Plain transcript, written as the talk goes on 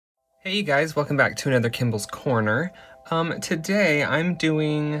Hey you guys, welcome back to another Kimball's Corner. Today I'm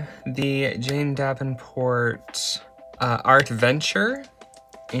doing the Jane Davenport ArtVenture,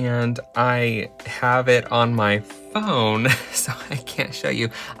 and I have it on my phone, so I can't show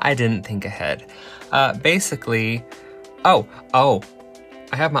you. I didn't think ahead. Basically, I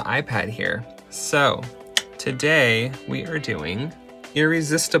have my iPad here. So today we are doing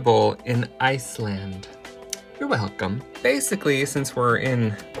Irresistible in Iceland. You're welcome. Basically, since we're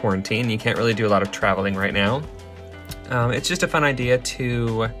in quarantine, you can't really do a lot of traveling right now. It's just a fun idea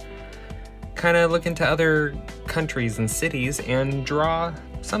to kind of look into other countries and cities and draw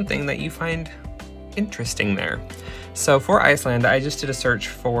something that you find interesting there. So for Iceland, I just did a search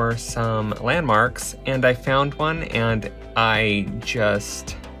for some landmarks and I found one, and I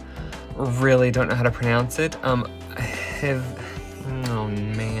just really don't know how to pronounce it.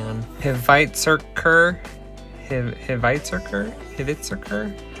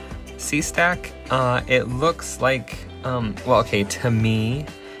 Hvitzerker sea stack. It looks like, well, okay, to me,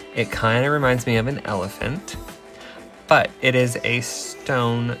 it kind of reminds me of an elephant, but it is a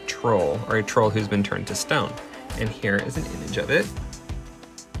stone troll, or a troll who's been turned to stone. And here is an image of it.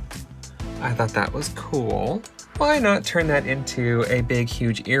 I thought that was cool. Why not turn that into a big,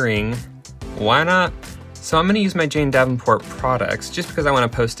 huge earring? Why not? So I'm gonna use my Jane Davenport products just because I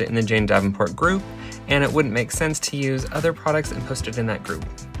want to post it in the Jane Davenport group, and it wouldn't make sense to use other products and post it in that group.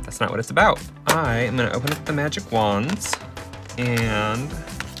 That's not what it's about. I am gonna open up the magic wands and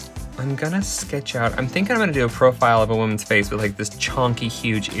I'm gonna sketch out, I'm thinking I'm gonna do a profile of a woman's face with like this chonky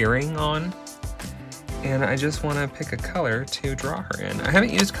huge earring on. And I just wanna pick a color to draw her in. I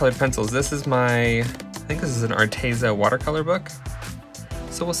haven't used colored pencils. This is I think this is an Arteza watercolor book.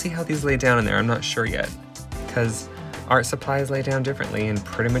 So we'll see how these lay down in there. I'm not sure yet, because art supplies lay down differently in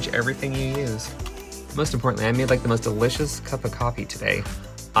pretty much everything you use. Most importantly, I made like the most delicious cup of coffee today.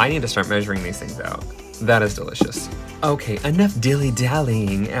 I need to start measuring these things out. That is delicious. Okay, enough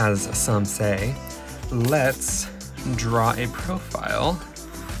dilly-dallying, as some say. Let's draw a profile.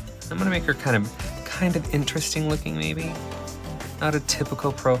 I'm gonna make her kind of interesting looking, maybe. Not a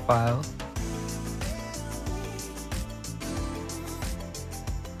typical profile.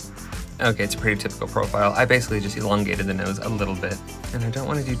 Okay, it's a pretty typical profile. I basically just elongated the nose a little bit. And I don't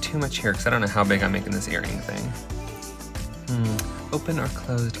want to do too much here because I don't know how big I'm making this earring thing. Open or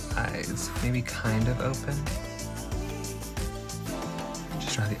closed eyes? Maybe kind of open.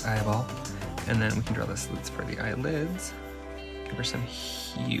 Just draw the eyeball. And then we can draw the slits for the eyelids. Give her some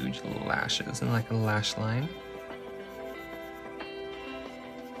huge lashes and like a lash line.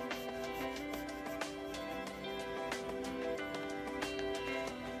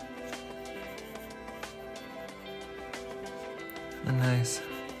 A nice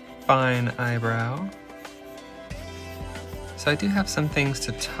fine eyebrow. So I do have some things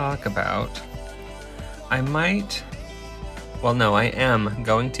to talk about. I am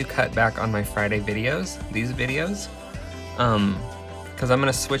going to cut back on my Friday videos, these videos, because I'm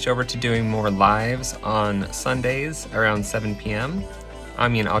gonna switch over to doing more lives on Sundays around 7 p.m. I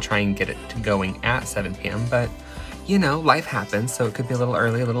mean, I'll try and get it to going at 7 p.m., but you know, life happens, so it could be a little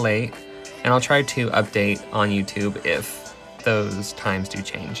early, a little late, and I'll try to update on YouTube if those times do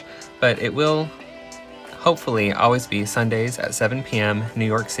change. But it will hopefully always be Sundays at 7 p.m. New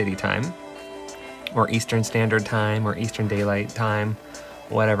York City time, or Eastern Standard Time, or Eastern Daylight Time,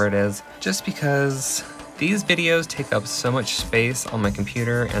 whatever it is, just because these videos take up so much space on my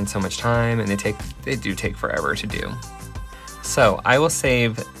computer and so much time, and they do take forever to do. So I will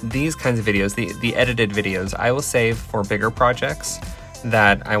save these kinds of videos, the edited videos, I will save for bigger projects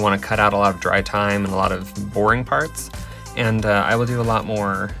that I want to cut out a lot of dry time and a lot of boring parts. And I will do a lot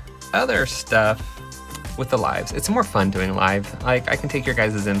more other stuff with the lives. It's more fun doing live. Like, I can take your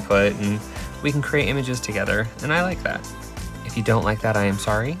guys' input and we can create images together, and I like that. If you don't like that, I am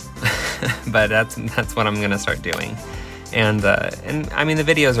sorry, but that's what I'm gonna start doing. And I mean, the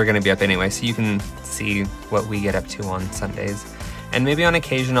videos are gonna be up anyway, so you can see what we get up to on Sundays. And maybe on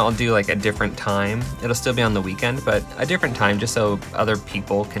occasion I'll do like a different time. It'll still be on the weekend, but a different time just so other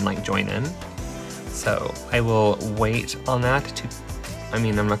people can like join in. So I will wait on that I'm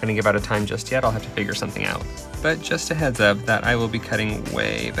not gonna give out a time just yet, I'll have to figure something out. But just a heads up that I will be cutting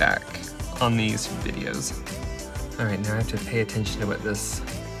way back on these videos. All right, now I have to pay attention to what this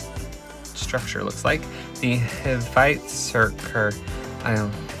structure looks like. The Hvitzerker, I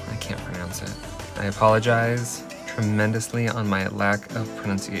can't pronounce it. I apologize tremendously on my lack of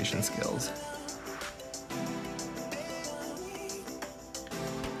pronunciation skills.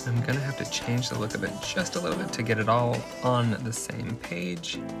 I'm gonna have to change the look of it just a little bit to get it all on the same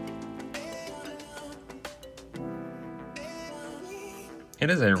page. It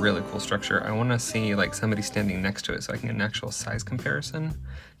is a really cool structure. I want to see like somebody standing next to it so I can get an actual size comparison,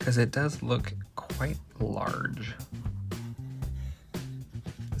 because it does look quite large.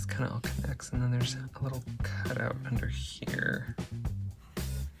 This kind of all connects, and then there's a little cutout under here.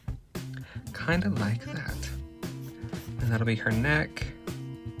 Kind of like that. And that'll be her neck,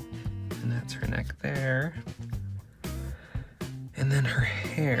 and that's her neck there. And then her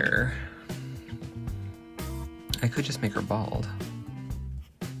hair, I could just make her bald.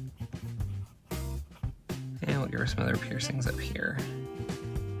 And we'll give her some other piercings up here.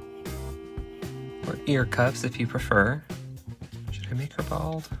 Or ear cuffs if you prefer. Should I make her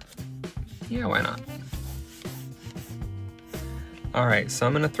bald? Yeah, why not? All right, so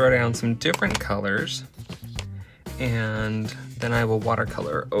I'm gonna throw down some different colors, and then I will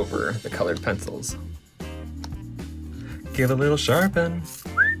watercolor over the colored pencils. Give a little sharpen.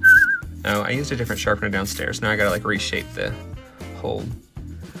 Oh, I used a different sharpener downstairs. Now I gotta like reshape the whole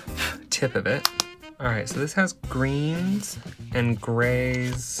tip of it. All right, so this has greens and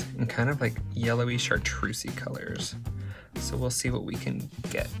grays and kind of like yellowy chartreusey colors. So we'll see what we can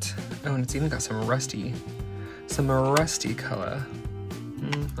get. Oh, and it's even got some rusty color.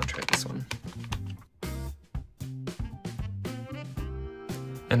 I'll try this one.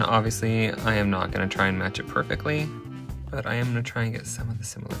 And obviously I am not gonna try and match it perfectly, but I am gonna try and get some of the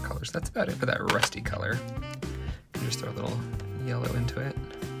similar colors. That's about it for that rusty color. Just throw a little yellow into it.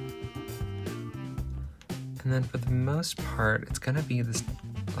 And then for the most part, it's gonna be this,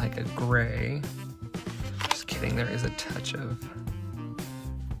 like a gray. Just kidding, there is a touch of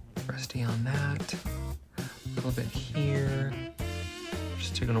rusty on that. A little bit here.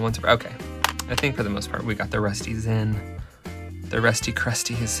 Just doing one, okay. I think for the most part, we got the rusties in. The rusty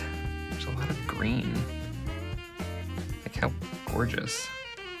crusties. There's a lot of green. Like how gorgeous.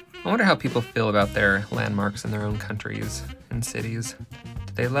 I wonder how people feel about their landmarks in their own countries and cities.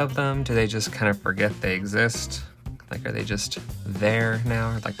 Do they love them? Do they just kind of forget they exist? Like, are they just there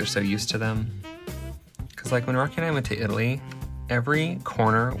now? Like they're so used to them? Because like when Rocky and I went to Italy, every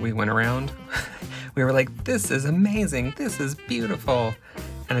corner we went around, we were like, this is amazing, this is beautiful.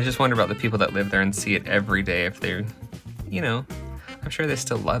 And I just wonder about the people that live there and see it every day, if they're, you know, I'm sure they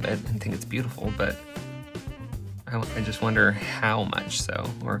still love it and think it's beautiful, but I just wonder how much so,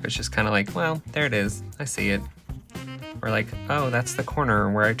 or if it's just kind of like, well, there it is, I see it. Or like, oh, that's the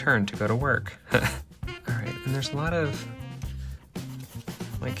corner where I turn to go to work. All right, and there's a lot of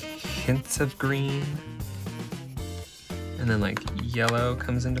like hints of green, and then like yellow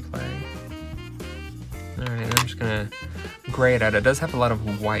comes into play. All right, I'm just gonna gray it out. It does have a lot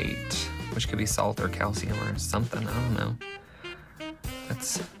of white, which could be salt or calcium or something, I don't know.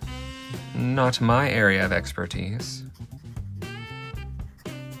 That's not my area of expertise.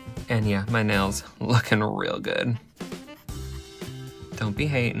 And yeah, my nails looking real good. Don't be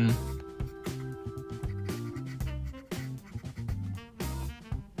hating.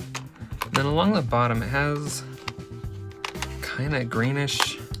 And then along the bottom, it has kind of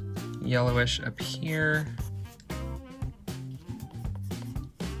greenish, yellowish up here.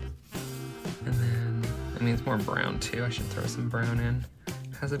 And then, I mean, it's more brown too. I should throw some brown in.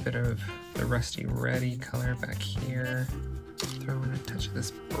 It has a bit of the rusty reddy color back here. Throw in a touch of this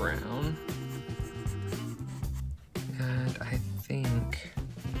brown. And I think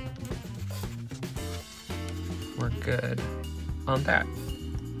we're good on that.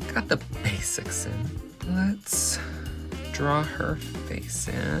 Got the basics in. Let's draw her face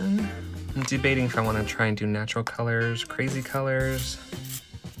in. I'm debating if I want to try and do natural colors, crazy colors.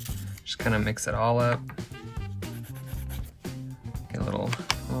 Just kind of mix it all up. Get a little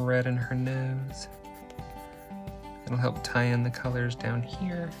red in her nose. It'll help tie in the colors down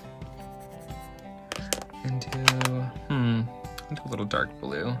here. And do a little dark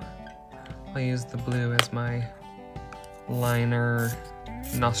blue. I'll use the blue as my liner,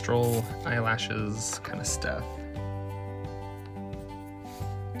 nostril, eyelashes kind of stuff.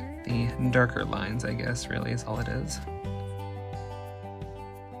 The darker lines, I guess, really is all it is.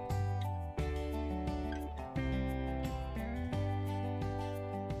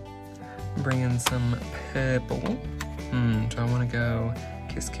 Bring in some purple. Do I want to go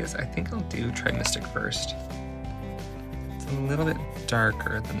Kiss Kiss? I think I'll do Try Mystic first. It's a little bit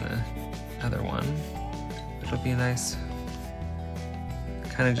darker than the other one. It'll be nice,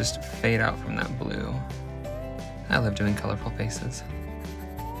 kind of just fade out from that blue. I love doing colorful faces.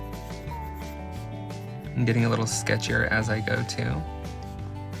 I'm getting a little sketchier as I go too.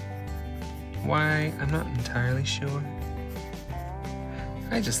 Why? I'm not entirely sure.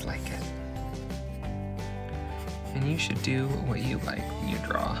 I just like it. And you should do what you like when you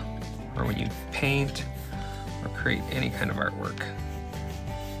draw, or when you paint, or create any kind of artwork.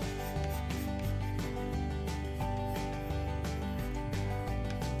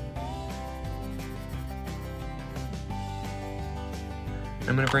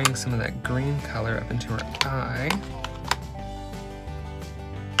 I'm gonna bring some of that green color up into her eye.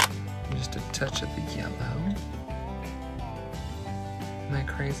 And just a touch of the yellow. Am I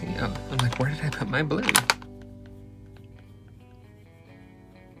crazy? Oh, I'm like, where did I put my blue?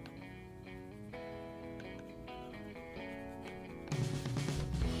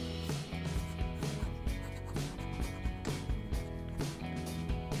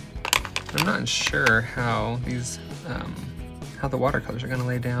 I'm not sure how these, how the watercolors are gonna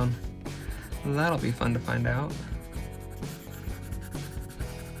lay down. That'll be fun to find out.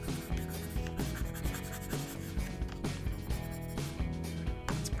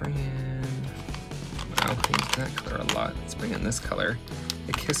 Let's bring in, wow, I use that color a lot. Let's bring in this color.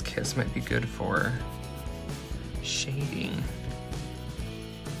 The Kiss Kiss might be good for shading.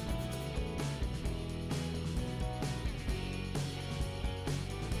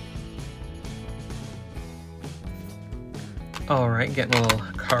 All right, getting a little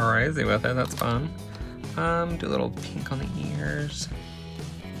crazy with it, that's fun. Do a little pink on the ears,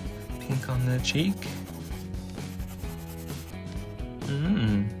 pink on the cheek.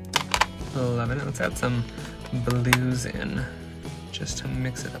 Loving it. Let's add some blues in, just to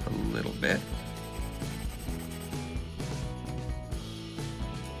mix it up a little bit.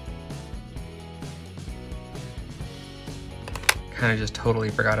 Kind of just totally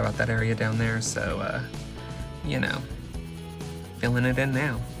forgot about that area down there, so, you know. Filling it in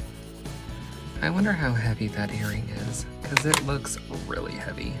now. I wonder how heavy that earring is, because it looks really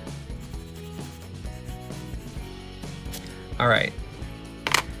heavy. All right,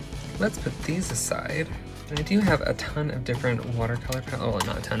 let's put these aside. And I do have a ton of different watercolor palettes. Oh,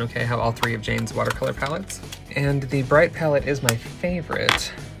 not a ton, okay. I have all 3 of Jane's watercolor palettes. And the bright palette is my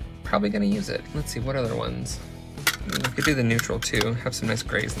favorite. Probably gonna use it. Let's see, what other ones? We could do the neutral too. Have some nice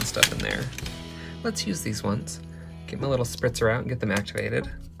grays and stuff in there. Let's use these ones. Get my little spritzer out and get them activated.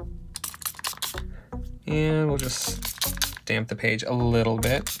 And we'll just damp the page a little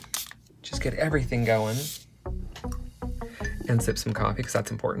bit. Just get everything going. And sip some coffee, because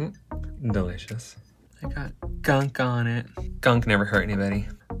that's important. Delicious. I got gunk on it. Gunk never hurt anybody.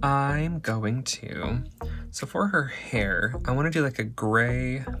 I'm going to, so for her hair, I want to do like a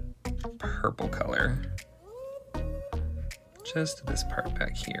gray purple color. Just this part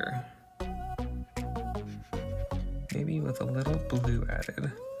back here. Maybe with a little blue added.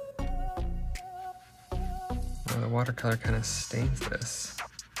 Now the watercolor kind of stains this.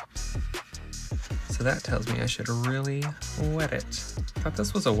 So that tells me I should really wet it. I thought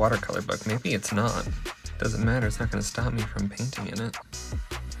this was a watercolor book. Maybe it's not. Doesn't matter, it's not going to stop me from painting in it.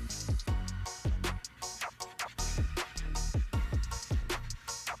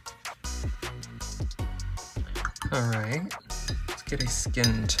 Alright, let's get a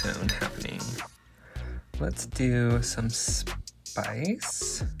skin tone happening. Let's do some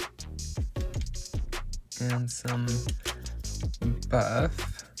spice and some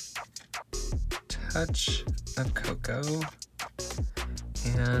buff, touch of cocoa,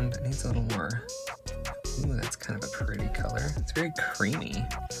 and it needs a little more. Ooh, that's kind of a pretty color. It's very creamy.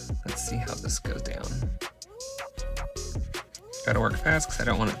 Let's see how this goes down. Gotta work fast because I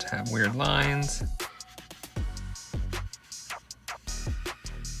don't want it to have weird lines.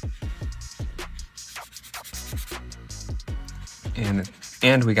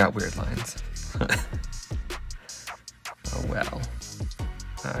 And we got weird lines. Oh well,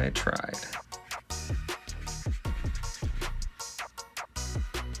 I tried.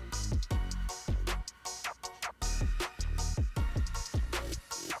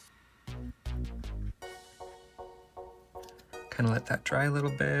 Kind of let that dry a little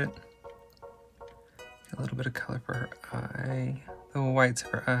bit. Get a little bit of color for her eye, the whites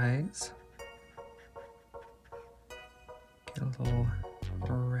of her eyes. Get a little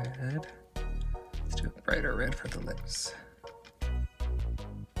red. Let's do a brighter red for the lips.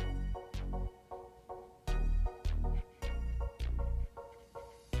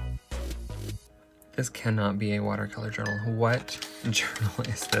 This cannot be a watercolor journal. What journal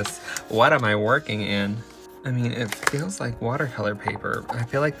is this? What am I working in? I mean, it feels like watercolor paper. I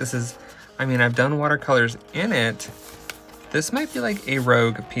feel like this is, I mean, I've done watercolors in it. This might be like a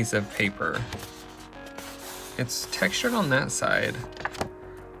rogue piece of paper. It's textured on that side,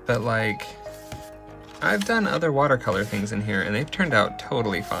 but like, I've done other watercolor things in here and they've turned out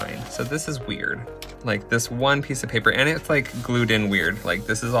totally fine. So this is weird. Like this one piece of paper, and it's like glued in weird. Like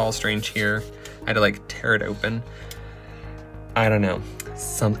this is all strange here. I had to like tear it open. I don't know.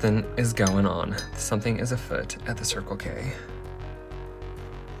 Something is going on. Something is afoot at the Circle K.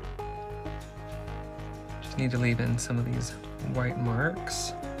 Just need to leave in some of these white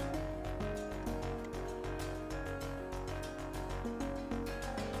marks.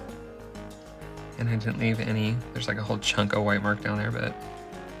 And I didn't leave any, there's like a whole chunk of white mark down there, but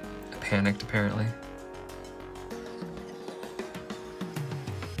I panicked apparently.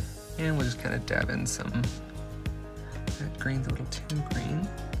 And we'll just kind of dab in some, that green's a little too green.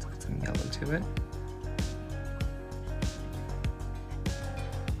 Let's put some yellow to it.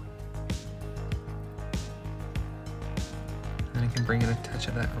 And I can bring in a touch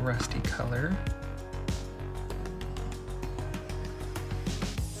of that rusty color.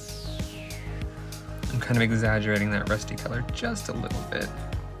 I'm kind of exaggerating that rusty color just a little bit.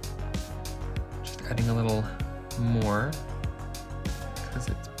 Just adding a little more because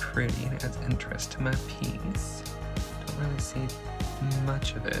it's pretty and it adds interest to my piece. Don't really see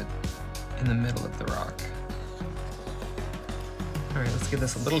much of it in the middle of the rock. All right, let's give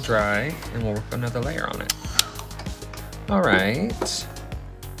this a little dry and we'll work another layer on it. All right,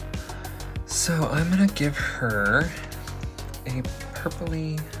 so I'm gonna give her a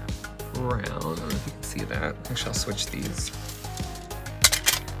purpley brown. I don't know if you can see that. Actually, I'll switch these.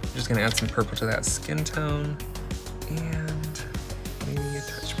 I'm just gonna add some purple to that skin tone and maybe a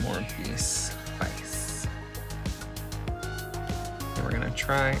touch more of the spice. And we're gonna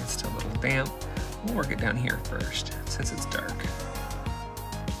try, it's still a little damp. We'll work it down here first since it's dark.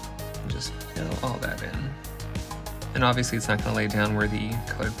 And just fill all that in. And obviously it's not gonna lay down where the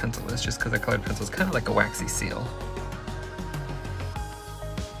colored pencil is just because the colored pencil is kind of like a waxy seal.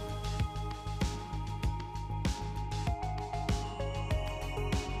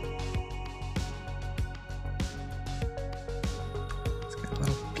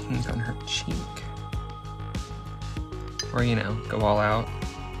 On her cheek, or you know, go all out.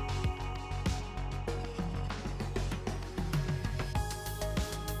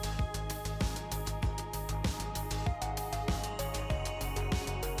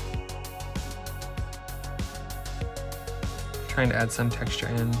 Trying to add some texture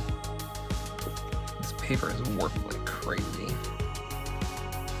in. This paper is warped like crazy.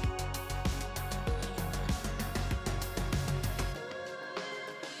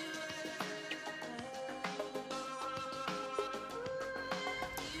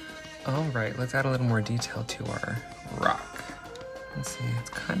 All right, let's add a little more detail to our rock. Let's see, it's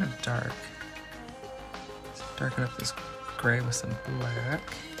kind of dark. Let's darken up this gray with some black.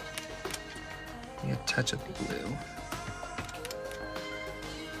 Maybe a touch of blue.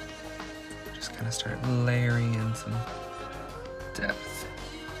 Just kind of start layering in some depth.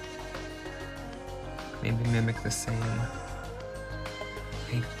 Maybe mimic the same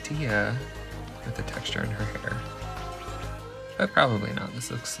idea with the texture in her hair. But probably not. This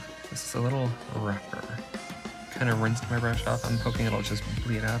is a little rougher. Kind of rinsed my brush off. I'm hoping it'll just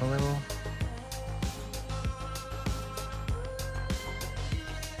bleed out a little.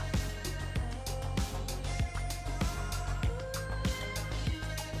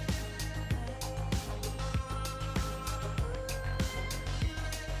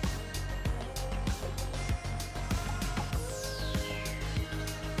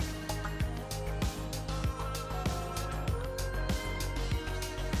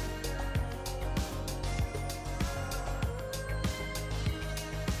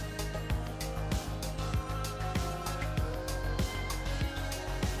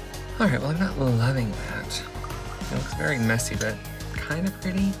 All right, well, I'm not loving that. It looks very messy, but kind of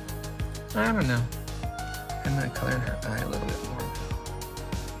pretty. I don't know. I'm gonna color in her eye a little bit more.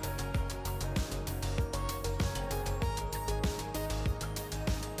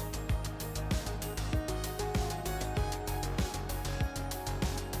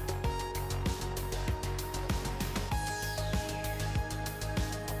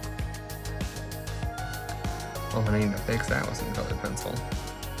 Well, what I need to fix that with some colored pencil,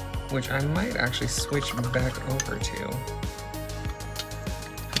 which I might actually switch back over to.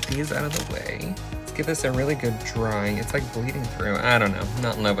 Put these out of the way. Let's give this a really good drying. It's like bleeding through. I don't know, I'm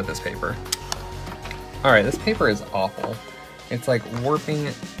not in love with this paper. All right, this paper is awful. It's like warping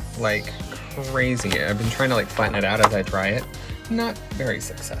like crazy. I've been trying to like flatten it out as I dry it. Not very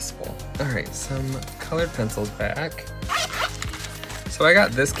successful. All right, some colored pencils back. So I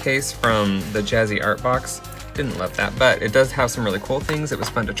got this case from the Jazzy Art Box. Didn't love that, but it does have some really cool things. It was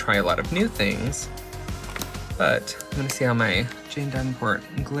fun to try a lot of new things. But I'm gonna see how my Jane Davenport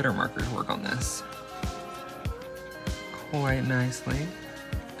glitter markers work on this. Quite nicely.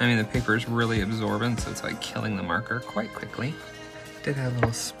 I mean, the paper is really absorbent, so it's like killing the marker quite quickly. Did have a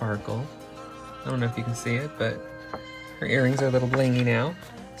little sparkle. I don't know if you can see it, but her earrings are a little blingy now.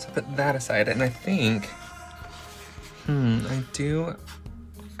 So put that aside, and I think,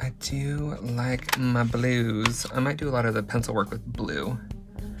 I do like my blues. I might do a lot of the pencil work with blue.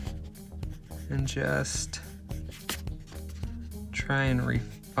 And just try and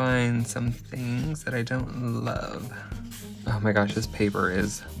refine find some things that I don't love. Oh my gosh, this paper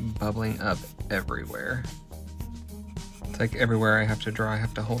is bubbling up everywhere. It's like everywhere I have to draw, I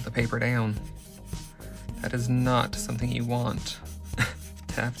have to hold the paper down. That is not something you want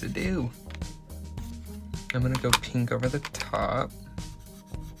to have to do. I'm gonna go pink over the top.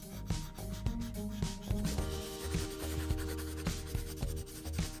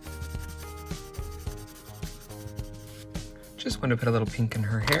 Just want to put a little pink in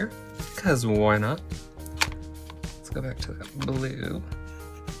her hair, because why not? Let's go back to that blue.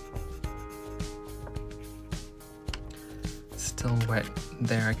 Still wet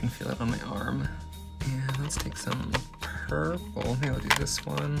there, I can feel it on my arm. And let's take some purple. Maybe I'll do this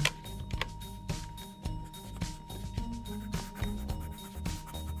one.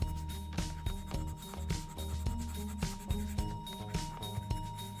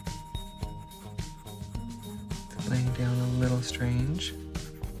 Laying down a little strange.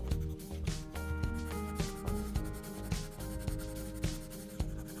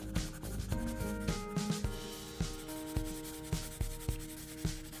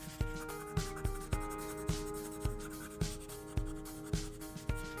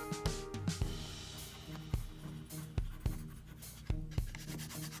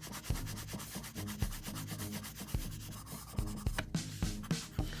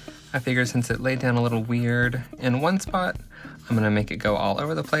 I figured since it laid down a little weird in one spot, I'm gonna make it go all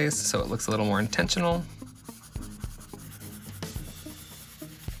over the place so it looks a little more intentional.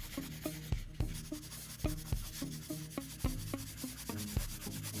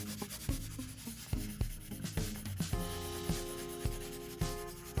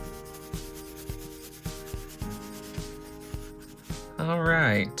 All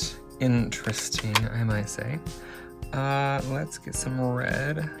right, interesting, I might say. Let's get some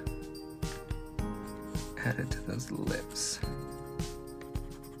red added to those lips.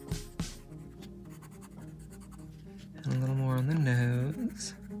 And a little more on the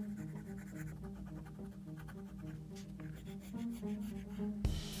nose.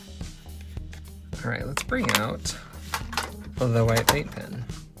 All right, let's bring out the white paint pen.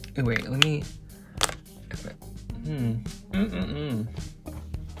 Ooh, wait, let me,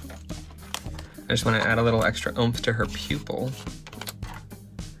 I just want to add a little extra oomph to her pupil,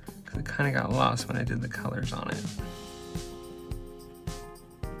 because it kind of got lost when I did the colors on it.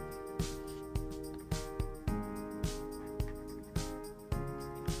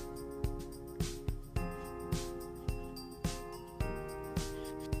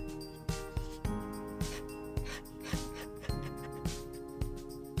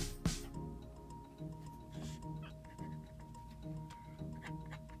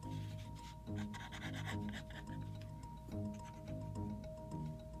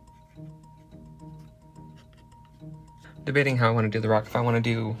 Debating how I want to do the rock. If I want to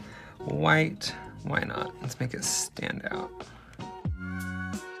do white, why not? Let's make it stand out.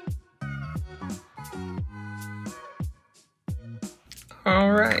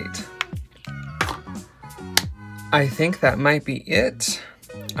 All right. I think that might be it.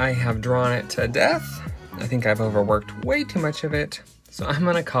 I have drawn it to death. I think I've overworked way too much of it, so I'm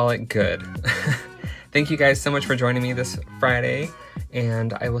gonna call it good. Thank you guys so much for joining me this Friday,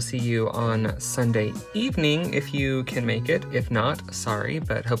 and I will see you on Sunday evening if you can make it. If not, sorry,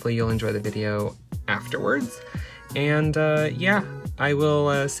 but hopefully you'll enjoy the video afterwards. And yeah, I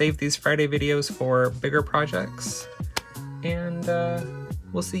will save these Friday videos for bigger projects, and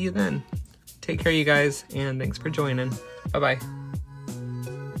we'll see you then. Take care, you guys, and thanks for joining. Bye-bye.